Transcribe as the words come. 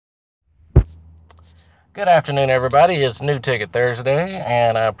Good afternoon, everybody. It's New Ticket Thursday,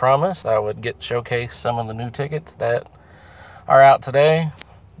 and I promised I would showcase some of the new tickets that are out today.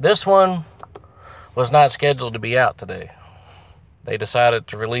 This one was not scheduled to be out today. They decided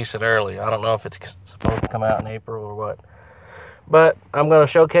to release it early. I don't know if it's supposed to come out in April or what. But I'm going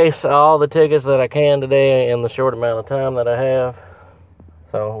to showcase all the tickets that I can today in the short amount of time that I have.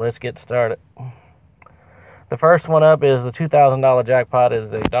 So let's get started. The first one up is the $2,000 jackpot.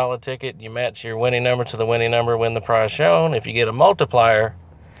 Is a dollar ticket. You match your winning number to the winning number, win the prize shown. If you get a multiplier,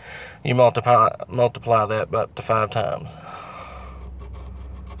 you multiply that up to 5 times.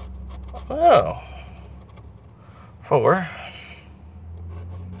 Oh, 4.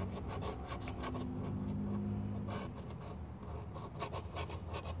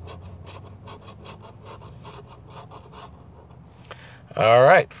 All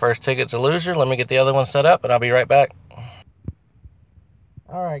right, first ticket's a loser. Let me get the other one set up, and I'll be right back.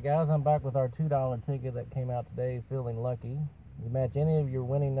 All right, guys, I'm back with our $2 ticket that came out today, Feeling Lucky. You match any of your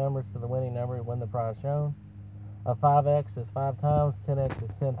winning numbers to the winning number and win the prize shown. A 5x is 5 times, 10x is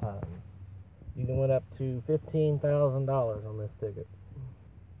 10 times. You can win up to $15,000 on this ticket.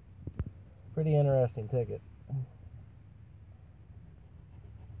 Pretty interesting ticket.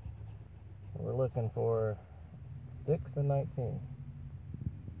 We're looking for 6 and 19.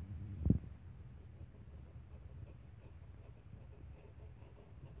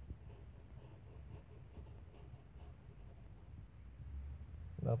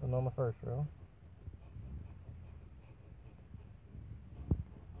 Nothing on the first row.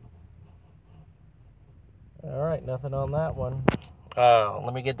 All right, nothing on that one.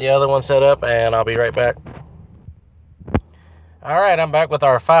 Let me get the other one set up, and I'll be right back. All right, I'm back with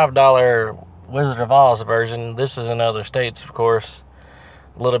our $5 Wizard of Oz version. This is in other states, of course,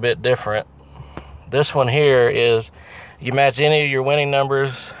 a little bit different. This one here is you match any of your winning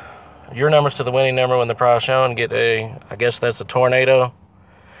numbers, your numbers to the winning number when the prize shown. Get I guess that's a tornado.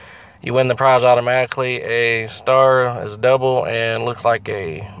 You win the prize automatically. A star is double, and looks like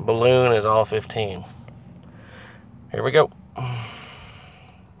a balloon is all 15. Here we go.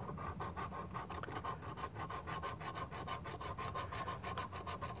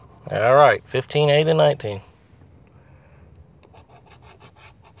 All right, 15, 8, and 19.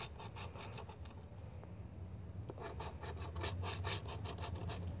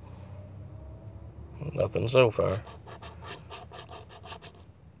 Nothing so far.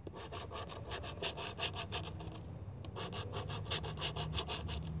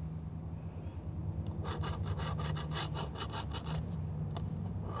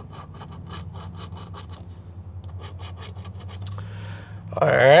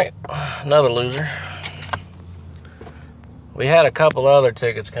 Alright, another loser. We had a couple other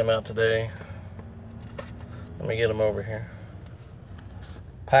tickets come out today. Let me get them over here.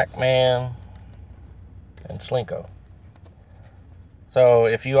 Pac-Man and Slinko. So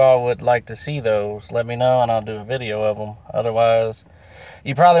if you all would like to see those, let me know and I'll do a video of them. Otherwise,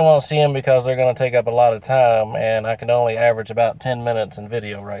 you probably won't see them because they're going to take up a lot of time, and I can only average about 10 minutes in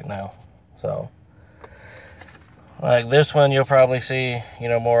video right now. So like this one you'll probably see,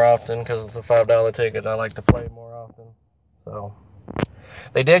 more often because of the $5 ticket. I like to play more often. So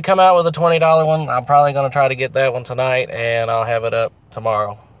they did come out with a $20 one. I'm probably going to try to get that one tonight, and I'll have it up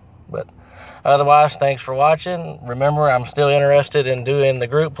tomorrow. But otherwise, thanks for watching. Remember, I'm still interested in doing the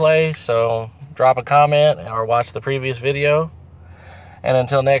group play, so drop a comment or watch the previous video. And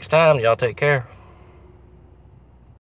until next time, y'all take care.